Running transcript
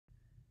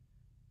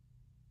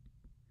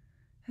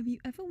Have you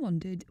ever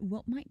wondered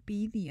what might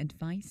be the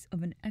advice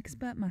of an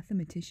expert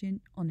mathematician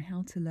on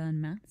how to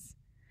learn maths?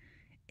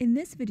 In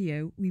this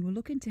video, we will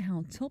look into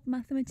how top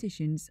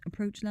mathematicians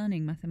approach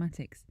learning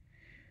mathematics.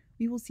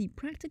 We will see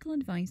practical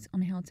advice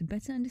on how to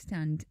better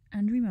understand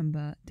and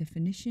remember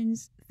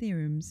definitions,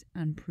 theorems,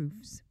 and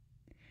proofs.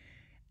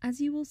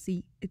 As you will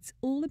see, it's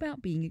all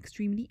about being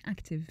extremely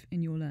active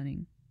in your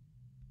learning.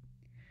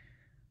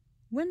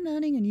 When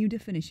learning a new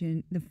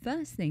definition, the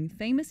first thing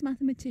famous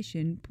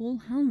mathematician Paul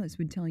Halmos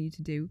would tell you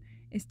to do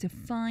is to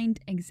find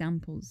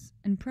examples,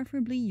 and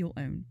preferably your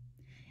own.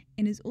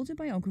 In his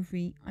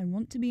autobiography, I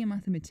Want to Be a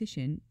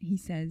Mathematician, he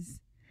says,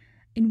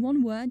 "In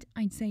one word,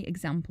 I'd say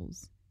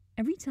examples.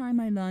 Every time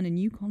I learn a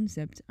new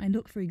concept, I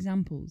look for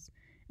examples,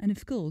 and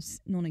of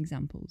course,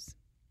 non-examples."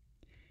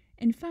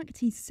 In fact,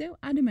 he's so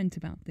adamant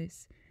about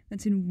this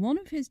that in one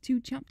of his 2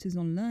 chapters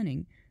on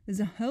learning, there's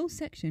a whole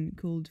section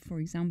called For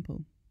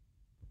Example.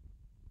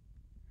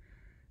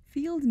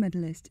 Fields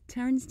medalist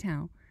Terence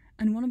Tao,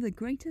 and one of the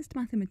greatest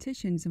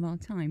mathematicians of our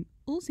time,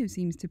 also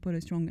seems to put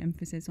a strong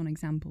emphasis on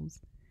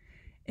examples.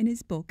 In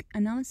his book,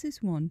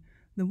 Analysis 1,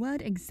 the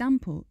word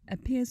example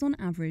appears on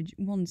average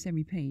once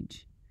every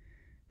page.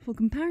 For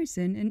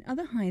comparison, in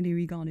other highly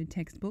regarded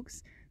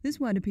textbooks, this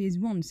word appears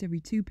once every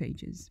 2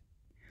 pages.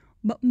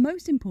 But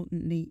most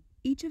importantly,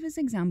 each of his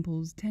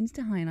examples tends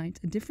to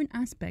highlight a different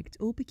aspect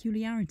or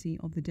peculiarity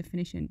of the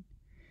definition.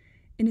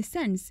 In a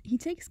sense, he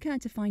takes care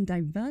to find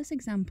diverse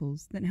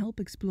examples that help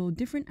explore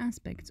different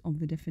aspects of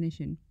the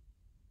definition.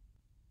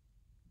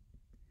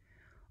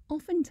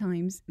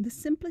 Oftentimes, the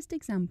simplest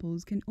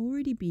examples can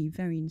already be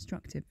very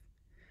instructive.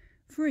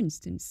 For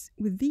instance,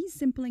 with these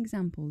simple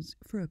examples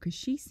for a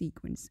Cauchy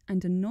sequence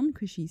and a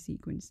non-Cauchy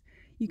sequence,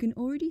 you can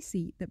already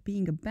see that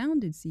being a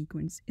bounded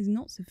sequence is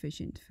not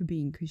sufficient for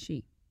being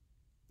Cauchy.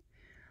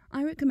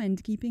 I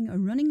recommend keeping a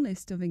running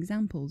list of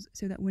examples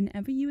so that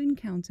whenever you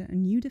encounter a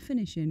new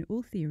definition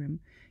or theorem,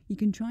 you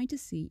can try to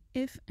see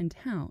if and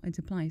how it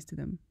applies to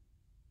them.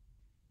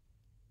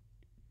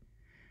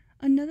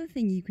 Another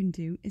thing you can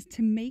do is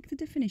to make the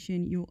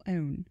definition your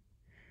own.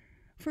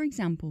 For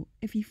example,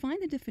 if you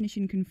find the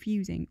definition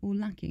confusing or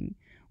lacking,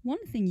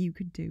 one thing you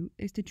could do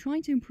is to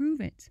try to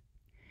improve it.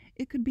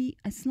 It could be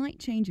a slight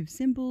change of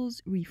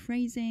symbols,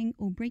 rephrasing,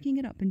 or breaking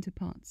it up into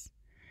parts.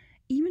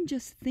 Even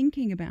just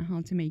thinking about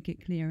how to make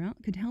it clearer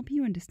could help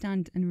you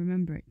understand and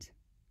remember it.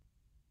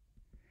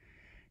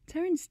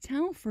 Terence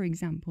Tao, for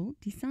example,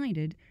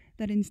 decided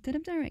that instead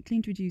of directly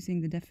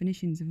introducing the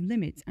definitions of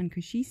limits and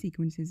Cauchy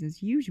sequences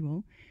as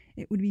usual,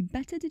 it would be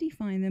better to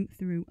define them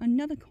through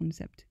another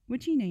concept,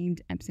 which he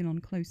named epsilon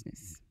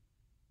closeness.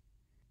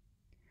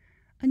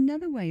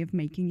 Another way of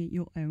making it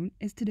your own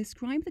is to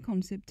describe the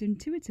concept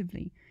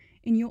intuitively,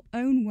 in your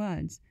own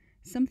words,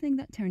 something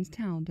that Terence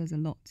Tao does a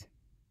lot.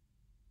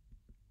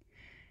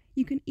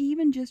 You can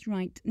even just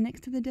write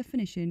next to the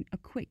definition a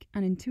quick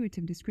and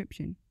intuitive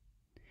description.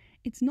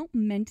 It's not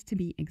meant to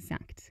be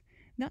exact.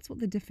 That's what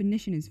the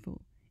definition is for.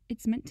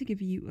 It's meant to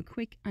give you a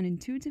quick and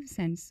intuitive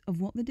sense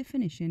of what the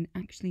definition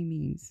actually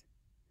means.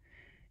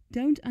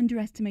 Don't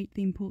underestimate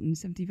the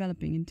importance of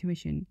developing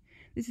intuition.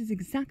 This is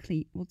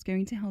exactly what's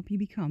going to help you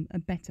become a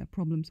better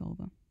problem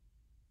solver.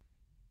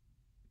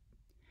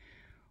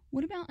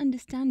 What about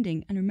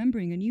understanding and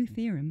remembering a new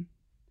theorem?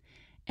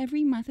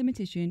 Every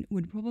mathematician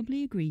would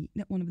probably agree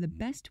that one of the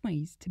best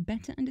ways to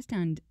better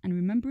understand and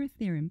remember a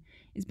theorem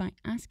is by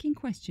asking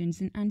questions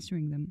and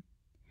answering them.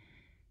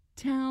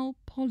 Tao,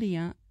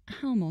 Polya,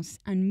 Halmos,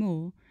 and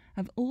more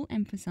have all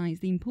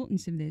emphasized the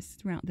importance of this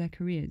throughout their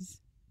careers.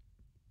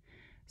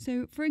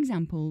 So, for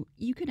example,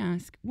 you could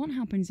ask, what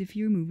happens if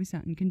you remove a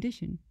certain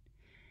condition?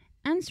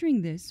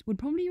 Answering this would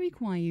probably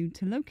require you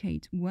to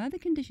locate where the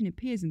condition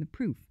appears in the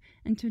proof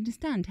and to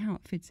understand how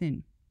it fits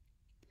in.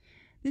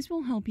 This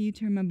will help you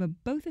to remember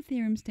both the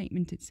theorem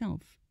statement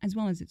itself as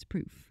well as its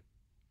proof.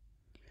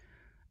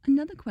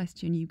 Another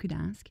question you could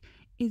ask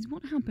is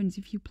what happens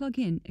if you plug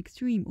in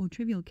extreme or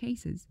trivial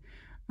cases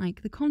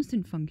like the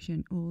constant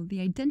function or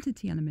the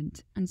identity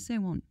element and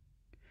so on.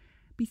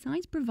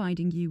 Besides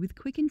providing you with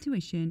quick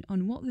intuition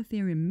on what the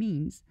theorem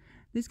means,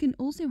 this can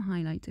also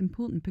highlight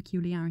important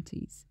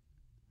peculiarities.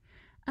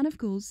 And of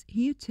course,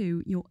 here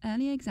too, your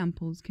earlier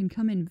examples can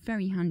come in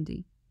very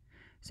handy.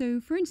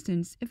 So, for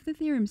instance, if the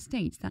theorem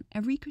states that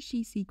every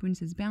Cauchy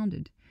sequence is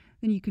bounded,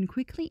 then you can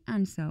quickly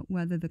answer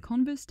whether the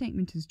converse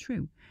statement is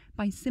true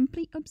by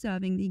simply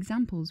observing the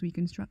examples we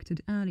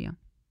constructed earlier.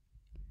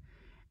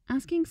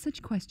 Asking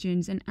such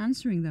questions and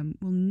answering them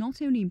will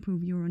not only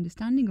improve your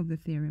understanding of the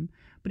theorem,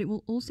 but it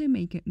will also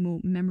make it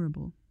more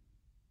memorable.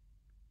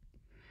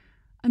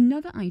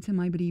 Another item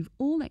I believe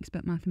all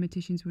expert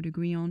mathematicians would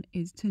agree on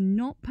is to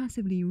not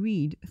passively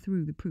read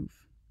through the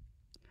proof.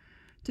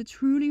 To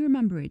truly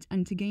remember it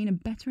and to gain a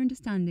better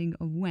understanding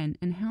of when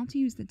and how to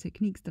use the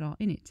techniques that are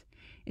in it,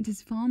 it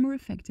is far more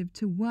effective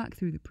to work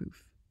through the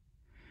proof.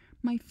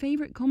 My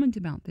favourite comment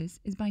about this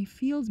is by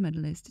Fields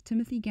medalist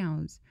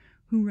Gowers,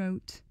 who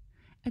wrote,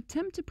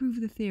 "Attempt to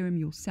prove the theorem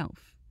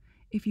yourself.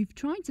 If you've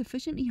tried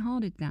sufficiently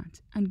hard at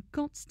that and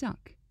got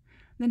stuck,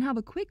 then have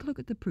a quick look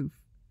at the proof,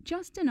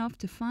 just enough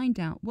to find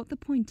out what the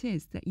point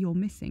is that you're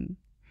missing.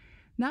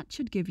 That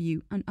should give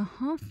you an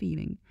aha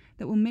feeling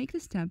that will make the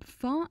step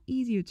far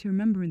easier to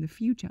remember in the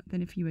future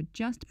than if you had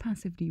just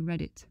passively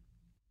read it.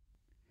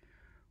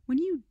 When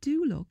you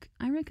do look,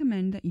 I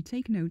recommend that you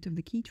take note of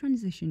the key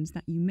transitions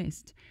that you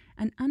missed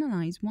and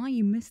analyze why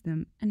you missed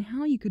them and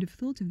how you could have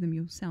thought of them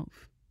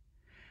yourself.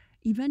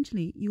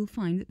 Eventually, you'll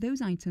find that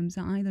those items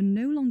are either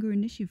no longer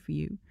an issue for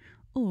you,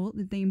 or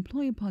that they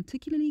employ a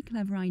particularly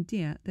clever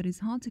idea that is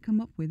hard to come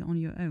up with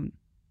on your own.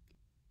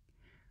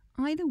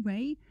 Either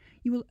way,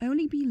 you will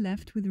only be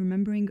left with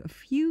remembering a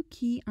few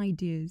key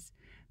ideas,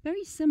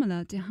 very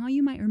similar to how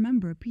you might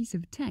remember a piece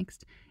of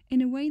text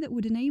in a way that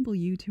would enable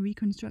you to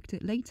reconstruct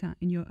it later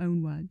in your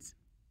own words.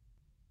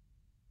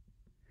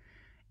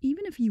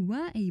 Even if you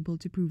were able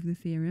to prove the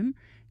theorem,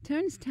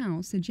 Terence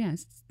Tao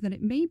suggests that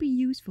it may be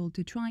useful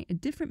to try a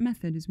different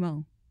method as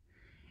well.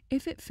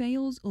 If it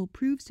fails or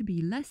proves to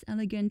be less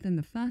elegant than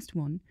the first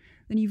one,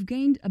 then you've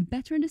gained a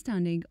better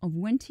understanding of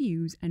when to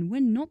use and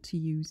when not to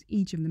use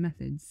each of the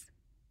methods.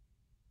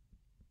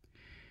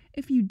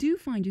 If you do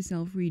find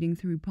yourself reading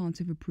through parts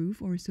of a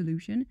proof or a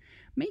solution,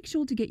 make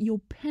sure to get your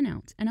pen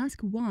out and ask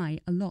why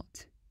a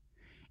lot.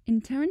 In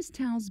Terence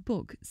Tao's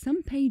book,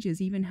 some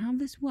pages even have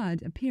this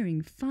word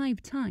appearing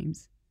 5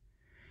 times.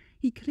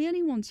 He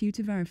clearly wants you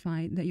to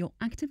verify that you're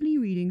actively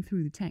reading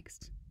through the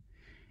text.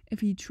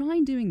 If you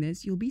try doing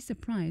this, you'll be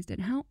surprised at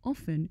how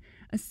often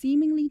a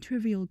seemingly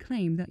trivial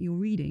claim that you're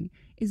reading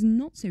is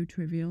not so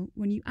trivial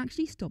when you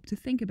actually stop to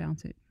think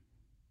about it.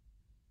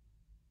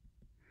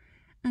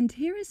 And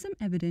here is some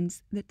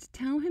evidence that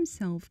Tao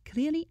himself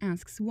clearly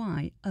asks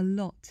why a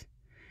lot.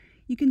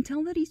 You can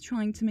tell that he's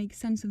trying to make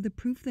sense of the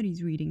proof that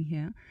he's reading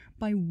here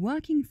by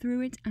working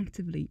through it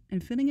actively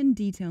and filling in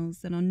details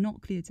that are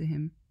not clear to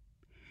him.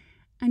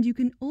 And you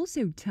can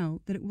also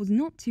tell that it was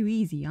not too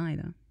easy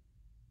either.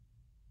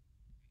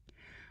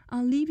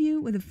 I'll leave you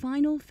with a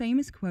final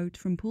famous quote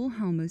from Paul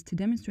Halmers to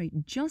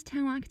demonstrate just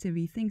how active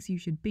he thinks you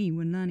should be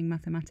when learning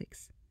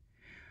mathematics.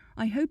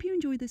 I hope you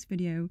enjoyed this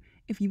video.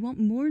 If you want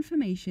more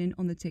information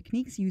on the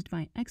techniques used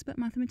by expert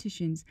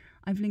mathematicians,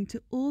 I've linked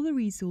to all the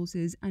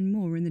resources and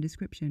more in the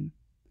description.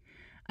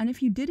 And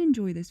if you did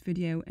enjoy this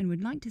video and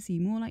would like to see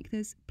more like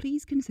this,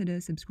 please consider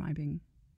subscribing.